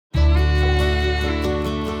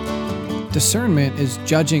Discernment is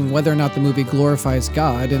judging whether or not the movie glorifies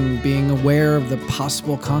God and being aware of the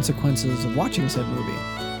possible consequences of watching said movie.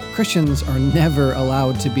 Christians are never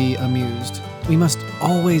allowed to be amused. We must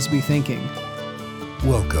always be thinking.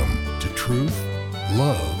 Welcome to Truth,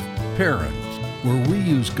 Love, Parents, where we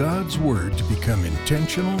use God's Word to become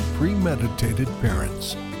intentional, premeditated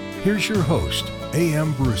parents. Here's your host,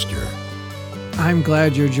 A.M. Brewster. I'm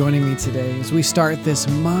glad you're joining me today as we start this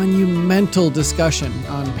monumental discussion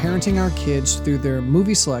on parenting our kids through their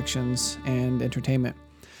movie selections and entertainment.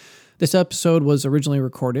 This episode was originally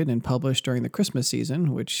recorded and published during the Christmas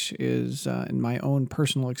season, which is, in my own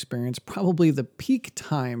personal experience, probably the peak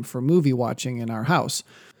time for movie watching in our house.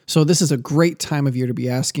 So this is a great time of year to be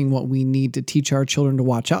asking what we need to teach our children to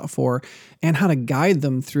watch out for and how to guide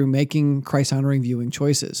them through making Christ-honoring viewing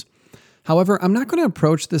choices. However, I'm not going to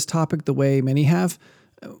approach this topic the way many have.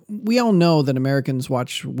 We all know that Americans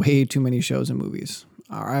watch way too many shows and movies.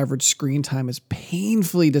 Our average screen time is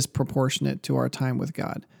painfully disproportionate to our time with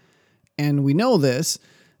God. And we know this,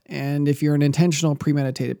 and if you're an intentional,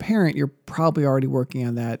 premeditated parent, you're probably already working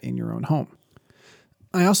on that in your own home.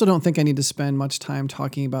 I also don't think I need to spend much time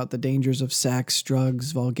talking about the dangers of sex,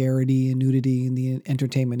 drugs, vulgarity, and nudity in the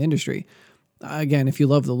entertainment industry. Again, if you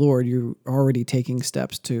love the Lord, you're already taking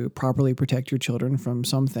steps to properly protect your children from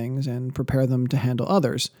some things and prepare them to handle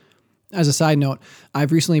others. As a side note,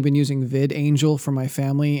 I've recently been using VidAngel for my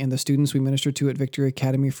family and the students we minister to at Victory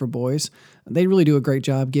Academy for Boys. They really do a great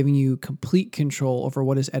job giving you complete control over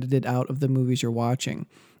what is edited out of the movies you're watching.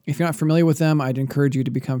 If you're not familiar with them, I'd encourage you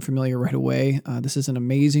to become familiar right away. This is an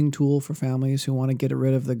amazing tool for families who want to get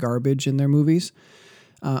rid of the garbage in their movies.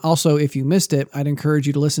 Also, if you missed it, I'd encourage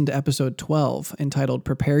you to listen to episode 12, entitled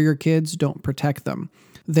Prepare Your Kids, Don't Protect Them.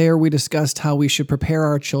 There we discussed how we should prepare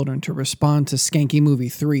our children to respond to Skanky Movie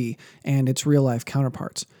 3 and its real-life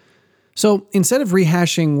counterparts. So instead of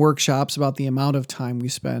rehashing workshops about the amount of time we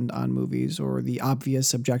spend on movies or the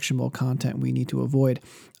obvious objectionable content we need to avoid,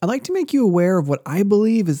 I'd like to make you aware of what I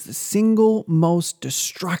believe is the single most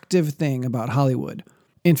destructive thing about Hollywood.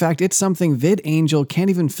 In fact, it's something VidAngel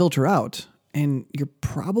can't even filter out. And you're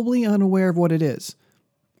probably unaware of what it is.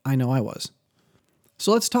 I know I was.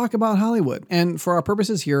 So let's talk about Hollywood. And for our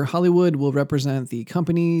purposes here, Hollywood will represent the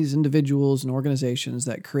companies, individuals, and organizations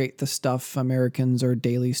that create the stuff Americans are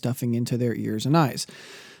daily stuffing into their ears and eyes.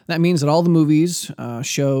 That means that all the movies,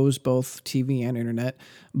 shows, both TV and internet,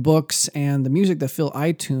 books, and the music that fill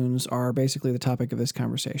iTunes are basically the topic of this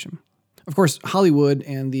conversation. Of course, Hollywood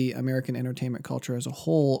and the American entertainment culture as a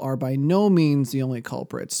whole are by no means the only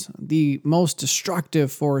culprits. The most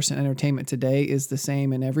destructive force in entertainment today is the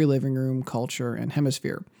same in every living room, culture, and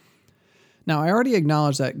hemisphere. Now, I already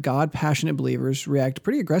acknowledge that God-passionate believers react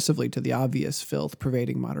pretty aggressively to the obvious filth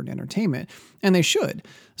pervading modern entertainment, and they should.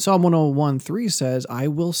 Psalm 101:3 says, "I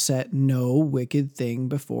will set no wicked thing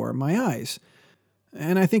before my eyes."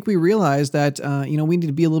 And I think we realize that, we need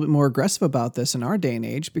to be a little bit more aggressive about this in our day and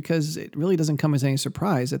age because it really doesn't come as any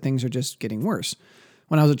surprise that things are just getting worse.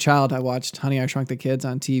 When I was a child, I watched Honey, I Shrunk the Kids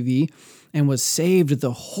on TV and was saved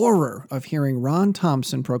the horror of hearing Ron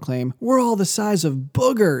Thompson proclaim, "We're all the size of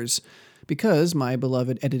boogers," because my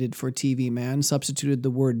beloved edited for TV man substituted the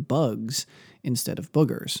word bugs instead of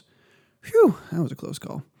boogers. Phew, that was a close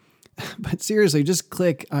call. But seriously, just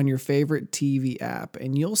click on your favorite TV app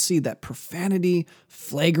and you'll see that profanity,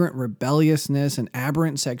 flagrant rebelliousness, and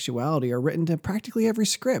aberrant sexuality are written to practically every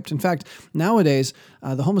script. In fact, nowadays,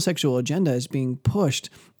 the homosexual agenda is being pushed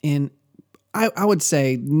in, I would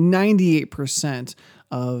say, 98%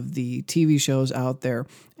 of the TV shows out there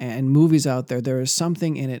and movies out there. There is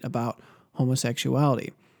something in it about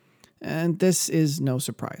homosexuality. And this is no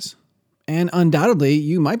surprise. And undoubtedly,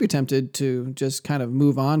 you might be tempted to just kind of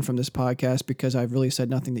move on from this podcast because I've really said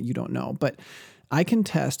nothing that you don't know. But I can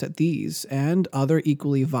test that these and other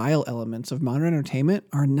equally vile elements of modern entertainment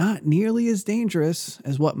are not nearly as dangerous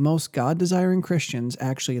as what most God-desiring Christians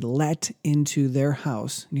actually let into their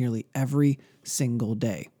house nearly every single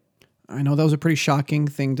day. I know that was a pretty shocking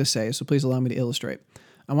thing to say, so please allow me to illustrate.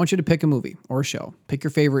 I want you to pick a movie or a show. Pick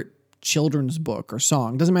your favorite children's book or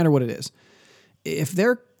song. Doesn't matter what it is. If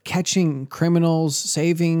they're catching criminals,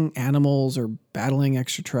 saving animals, or battling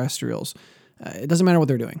extraterrestrials, it doesn't matter what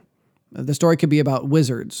they're doing. The story could be about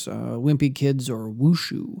wizards, wimpy kids, or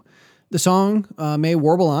wushu. The song may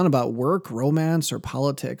warble on about work, romance, or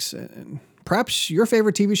politics. And perhaps your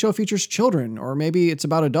favorite TV show features children, or maybe it's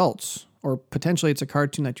about adults, or potentially it's a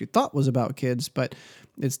cartoon that you thought was about kids, but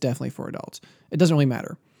it's definitely for adults. It doesn't really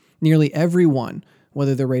matter. Nearly every one,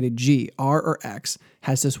 whether they're rated G, R, or X,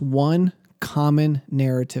 has this one common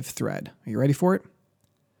narrative thread. Are you ready for it?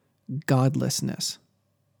 Godlessness.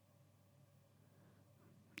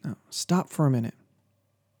 Now, stop for a minute.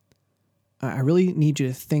 I really need you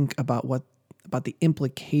to think about the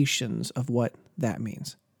implications of what that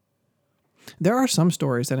means. There are some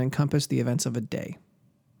stories that encompass the events of a day.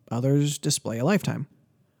 Others display a lifetime.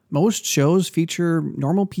 Most shows feature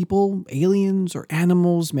normal people, aliens, or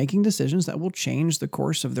animals making decisions that will change the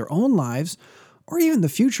course of their own lives or even the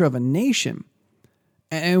future of a nation.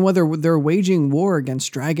 And whether they're waging war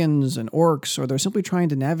against dragons and orcs or they're simply trying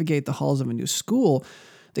to navigate the halls of a new school,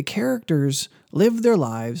 the characters live their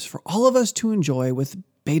lives for all of us to enjoy with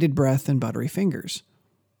bated breath and buttery fingers.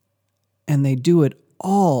 And they do it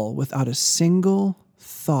all without a single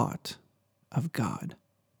thought of God.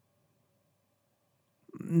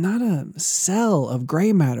 Not a cell of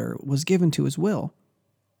gray matter was given to his will.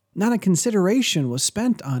 Not a consideration was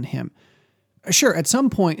spent on him. Sure, at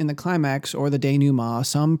some point in the climax or the denouement,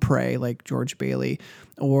 some pray like George Bailey,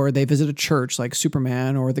 or they visit a church like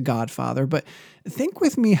Superman or The Godfather, but think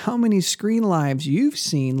with me how many screen lives you've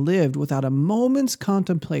seen lived without a moment's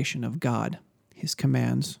contemplation of God, his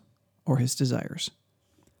commands, or his desires.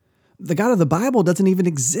 The God of the Bible doesn't even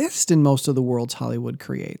exist in most of the worlds Hollywood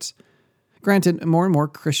creates. Granted, more and more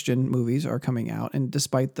Christian movies are coming out, and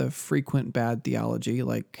despite the frequent bad theology,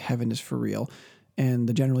 like Heaven is for Real, and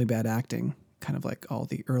the generally bad acting, kind of like all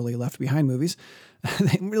the early Left Behind movies,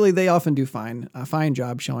 they often do a fine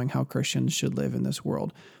job showing how Christians should live in this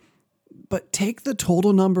world. But take the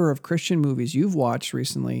total number of Christian movies you've watched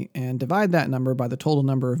recently and divide that number by the total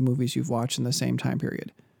number of movies you've watched in the same time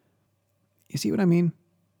period. You see what I mean?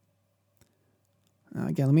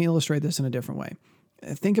 Again, let me illustrate this in a different way.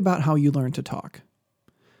 Think about how you learn to talk.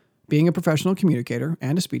 Being a professional communicator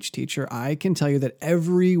and a speech teacher, I can tell you that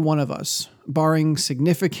every one of us, barring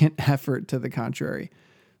significant effort to the contrary,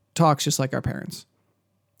 talks just like our parents.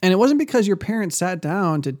 And it wasn't because your parents sat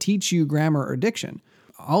down to teach you grammar or diction.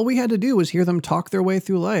 All we had to do was hear them talk their way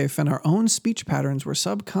through life, and our own speech patterns were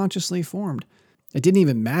subconsciously formed. It didn't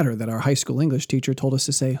even matter that our high school English teacher told us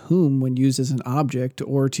to say whom when used as an object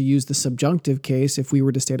or to use the subjunctive case if we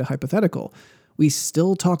were to state a hypothetical. We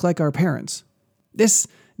still talk like our parents. This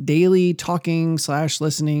daily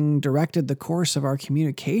talking/listening directed the course of our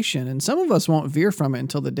communication, and some of us won't veer from it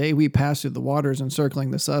until the day we pass through the waters encircling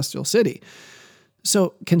the celestial city.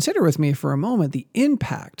 So consider with me for a moment the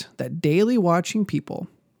impact that daily watching people,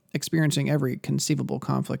 experiencing every conceivable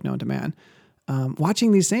conflict known to man,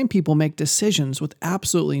 watching these same people make decisions with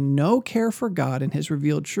absolutely no care for God and his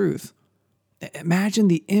revealed truth. Imagine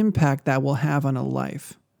the impact that will have on a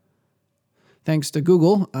life. Thanks to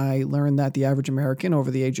Google, I learned that the average American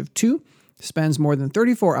over the age of 2 spends more than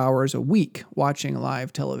 34 hours a week watching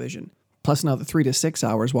live television, plus another 3 to 6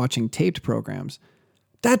 hours watching taped programs.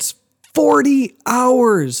 That's 40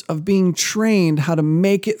 hours of being trained how to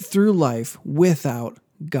make it through life without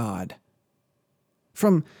God.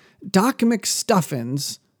 From Doc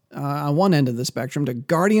McStuffins on one end of the spectrum to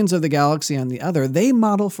Guardians of the Galaxy on the other, they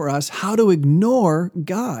model for us how to ignore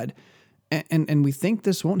God. And we think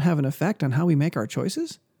this won't have an effect on how we make our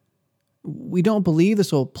choices? We don't believe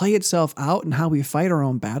this will play itself out in how we fight our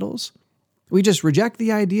own battles? We just reject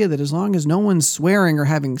the idea that as long as no one's swearing or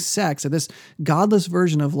having sex, that this godless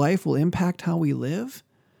version of life will impact how we live?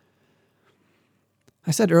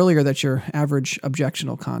 I said earlier that your average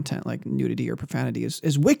objectionable content like nudity or profanity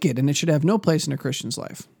is wicked and it should have no place in a Christian's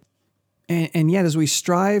life. And yet, as we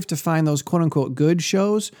strive to find those quote-unquote good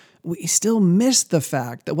shows, we still miss the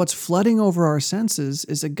fact that what's flooding over our senses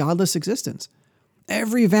is a godless existence.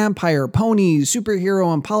 Every vampire, pony,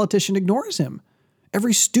 superhero, and politician ignores him.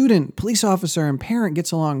 Every student, police officer, and parent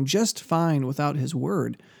gets along just fine without his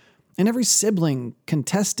word. And every sibling,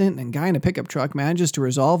 contestant, and guy in a pickup truck manages to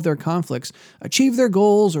resolve their conflicts, achieve their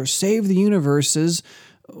goals, or save the universes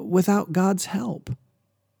without God's help.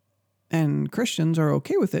 And Christians are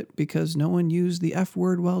okay with it because no one used the F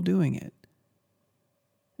word while doing it.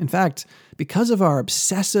 In fact, because of our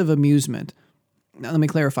obsessive amusement, now let me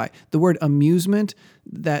clarify, the word amusement,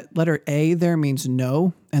 that letter A there means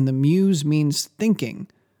no, and the muse means thinking.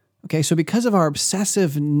 Okay, so because of our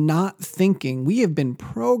obsessive not thinking, we have been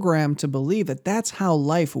programmed to believe that that's how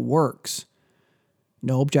life works.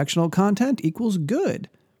 No objectionable content equals good,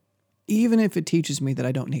 even if it teaches me that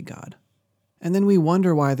I don't need God. And then we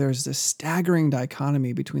wonder why there's this staggering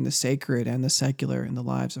dichotomy between the sacred and the secular in the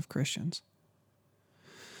lives of Christians.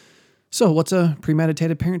 So what's a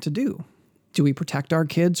premeditated parent to do? Do we protect our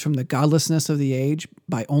kids from the godlessness of the age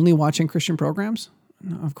by only watching Christian programs?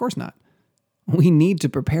 No, of course not. We need to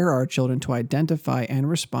prepare our children to identify and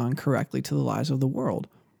respond correctly to the lies of the world.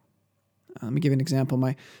 Let me give you an example.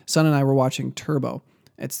 My son and I were watching Turbo.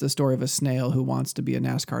 It's the story of a snail who wants to be a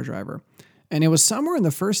NASCAR driver. And it was somewhere in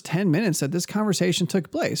the first 10 minutes that this conversation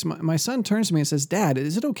took place. My son turns to me and says, "Dad,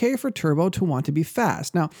 is it okay for Turbo to want to be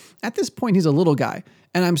fast?" Now, at this point, he's a little guy.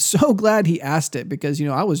 And I'm so glad he asked it because,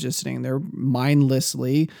 I was just sitting there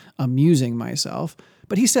mindlessly amusing myself.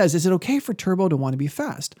 But he says, "Is it okay for Turbo to want to be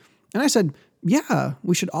fast?" And I said, "Yeah,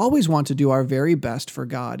 we should always want to do our very best for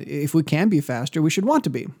God. If we can be faster, we should want to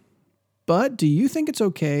be. But do you think it's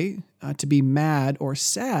okay to be mad or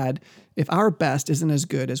sad if our best isn't as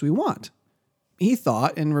good as we want?" He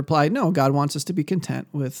thought and replied, "No, God wants us to be content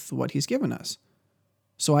with what he's given us."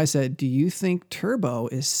 So I said, "Do you think Turbo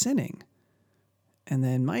is sinning?" And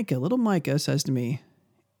then little Micah says to me,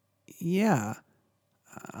 "Yeah,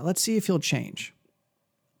 let's see if he'll change."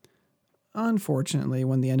 Unfortunately,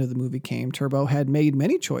 when the end of the movie came, Turbo had made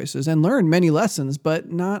many choices and learned many lessons,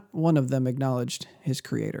 but not one of them acknowledged his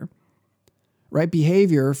creator. Right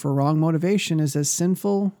behavior for wrong motivation is as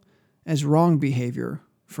sinful as wrong behavior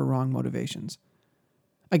for wrong motivations.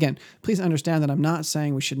 Again, please understand that I'm not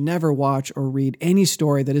saying we should never watch or read any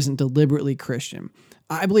story that isn't deliberately Christian.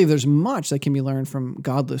 I believe there's much that can be learned from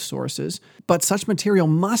godless sources, but such material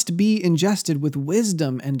must be ingested with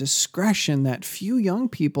wisdom and discretion that few young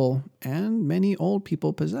people and many old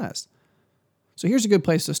people possess. So here's a good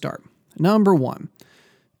place to start. Number one,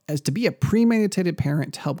 as to be a premeditated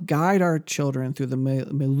parent to help guide our children through the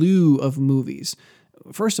milieu of movies.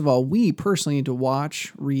 First of all, we personally need to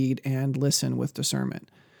watch, read, and listen with discernment.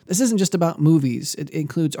 This isn't just about movies. It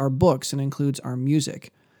includes our books and includes our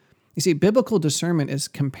music. You see, biblical discernment is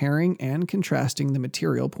comparing and contrasting the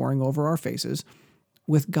material pouring over our faces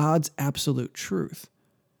with God's absolute truth.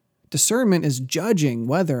 Discernment is judging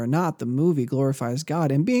whether or not the movie glorifies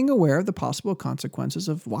God and being aware of the possible consequences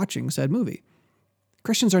of watching said movie.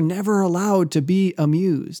 Christians are never allowed to be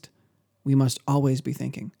amused. We must always be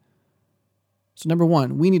thinking. So number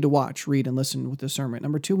one, we need to watch, read, and listen with discernment.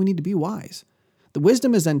 Number two, we need to be wise. The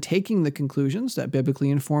wisdom is then taking the conclusions that biblically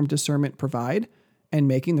informed discernment provide and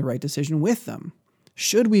making the right decision with them.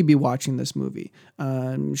 Should we be watching this movie?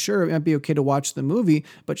 Sure, it might be okay to watch the movie,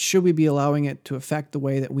 but should we be allowing it to affect the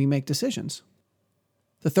way that we make decisions?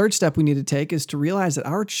 The third step we need to take is to realize that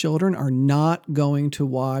our children are not going to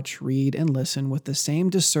watch, read, and listen with the same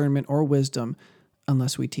discernment or wisdom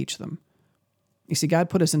unless we teach them. You see, God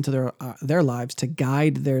put us into their lives to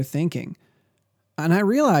guide their thinking. And I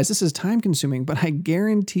realize this is time-consuming, but I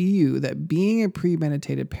guarantee you that being a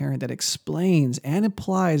premeditated parent that explains and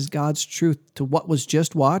applies God's truth to what was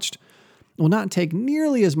just watched will not take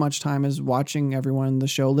nearly as much time as watching everyone in the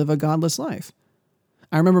show live a godless life.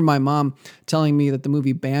 I remember my mom telling me that the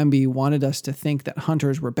movie Bambi wanted us to think that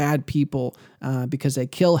hunters were bad people because they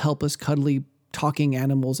kill helpless, cuddly, talking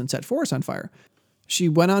animals and set forests on fire. She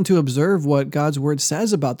went on to observe what God's word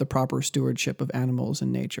says about the proper stewardship of animals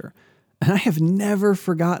and nature. And I have never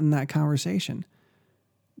forgotten that conversation.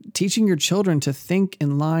 Teaching your children to think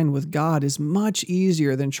in line with God is much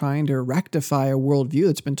easier than trying to rectify a worldview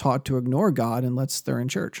that's been taught to ignore God unless they're in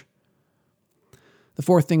church. The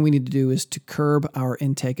fourth thing we need to do is to curb our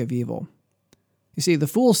intake of evil. You see, the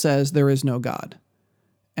fool says there is no God,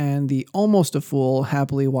 and the almost a fool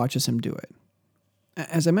happily watches him do it.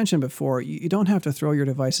 As I mentioned before, you don't have to throw your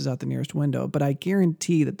devices out the nearest window, but I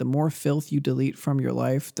guarantee that the more filth you delete from your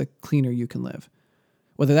life, the cleaner you can live.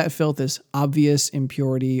 Whether that filth is obvious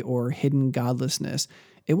impurity or hidden godlessness,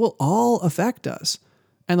 it will all affect us.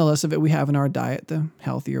 And the less of it we have in our diet, the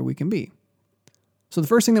healthier we can be. So the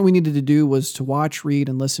first thing that we needed to do was to watch, read,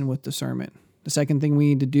 and listen with discernment. The second thing we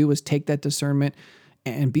need to do was take that discernment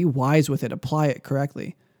and be wise with it, apply it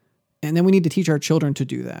correctly. And then we need to teach our children to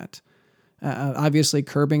do that. Obviously,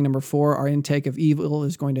 curbing, number 4, our intake of evil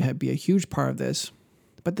is going to be a huge part of this.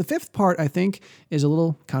 But the fifth part, I think, is a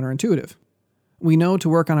little counterintuitive. We know to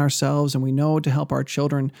work on ourselves and we know to help our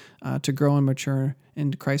children to grow and mature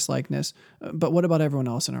into Christ-likeness. But what about everyone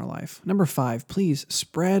else in our life? Number 5, please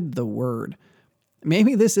spread the word.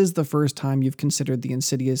 Maybe this is the first time you've considered the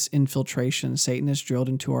insidious infiltration Satan has drilled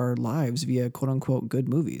into our lives via quote-unquote good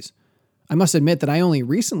movies. I must admit that I only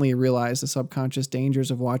recently realized the subconscious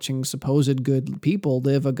dangers of watching supposed good people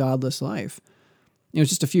live a godless life.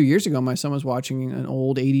 Just a few years ago, my son was watching an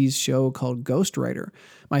old 80s show called Ghost Rider.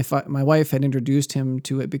 My wife had introduced him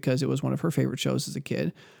to it because it was one of her favorite shows as a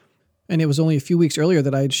kid. And it was only a few weeks earlier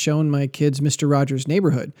that I had shown my kids Mr. Rogers'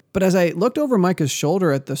 Neighborhood. But as I looked over Micah's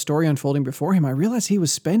shoulder at the story unfolding before him, I realized he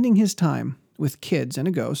was spending his time with kids and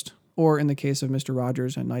a ghost, or in the case of Mr.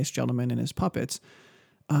 Rogers, a nice gentleman and his puppets.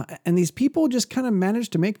 And these people just kind of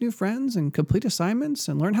managed to make new friends and complete assignments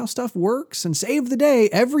and learn how stuff works and save the day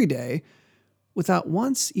every day without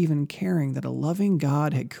once even caring that a loving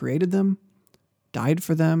God had created them, died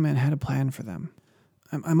for them, and had a plan for them.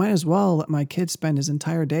 I might as well let my kid spend his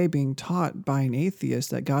entire day being taught by an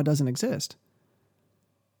atheist that God doesn't exist.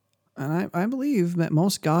 And I believe that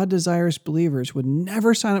most God-desirous believers would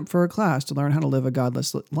never sign up for a class to learn how to live a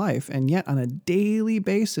godless life, and yet on a daily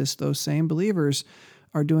basis, those same believers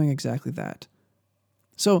are doing exactly that.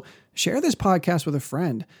 So share this podcast with a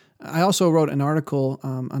friend. I also wrote an article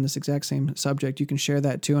on this exact same subject. You can share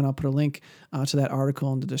that too, and I'll put a link to that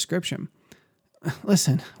article in the description.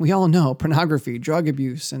 Listen, we all know pornography, drug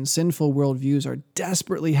abuse, and sinful worldviews are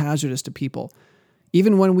desperately hazardous to people,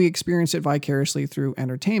 even when we experience it vicariously through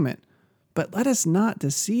entertainment. But let us not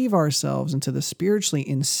deceive ourselves into the spiritually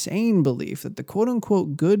insane belief that the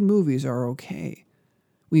quote-unquote good movies are okay.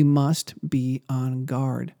 We must be on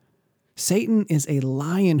guard. Satan is a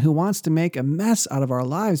lion who wants to make a mess out of our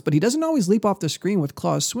lives, but he doesn't always leap off the screen with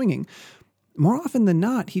claws swinging. More often than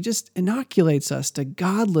not, he just inoculates us to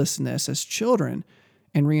godlessness as children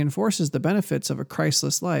and reinforces the benefits of a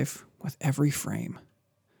Christless life with every frame.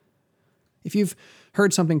 If you've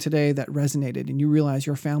heard something today that resonated and you realize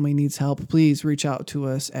your family needs help, please reach out to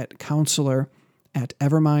us at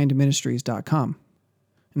counselor@evermindministries.com.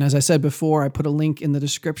 And as I said before, I put a link in the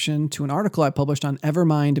description to an article I published on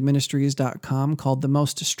evermindministries.com called "The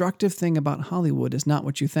Most Destructive Thing About Hollywood Is Not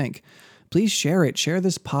What You Think." Please share it. Share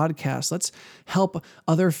this podcast. Let's help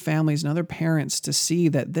other families and other parents to see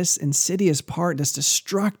that this insidious part, this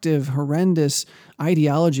destructive, horrendous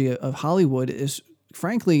ideology of Hollywood is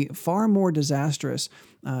frankly far more disastrous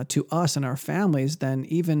to us and our families than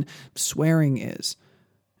even swearing is.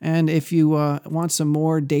 And if you want some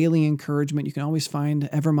more daily encouragement, you can always find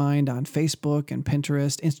Evermind on Facebook and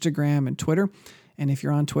Pinterest, Instagram, and Twitter. And if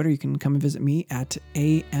you're on Twitter, you can come and visit me at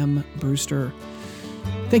 @AMBrewster.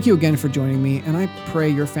 Thank you again for joining me, and I pray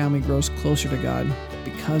your family grows closer to God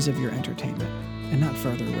because of your entertainment and not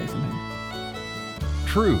further away from Him.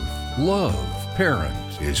 Truth, Love, Parent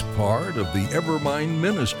is part of the Evermind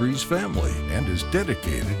Ministries family and is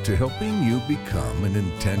dedicated to helping you become an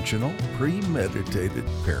intentional, premeditated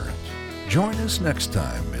parent. Join us next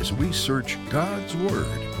time as we search God's Word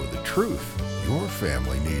for the truth your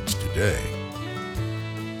family needs today.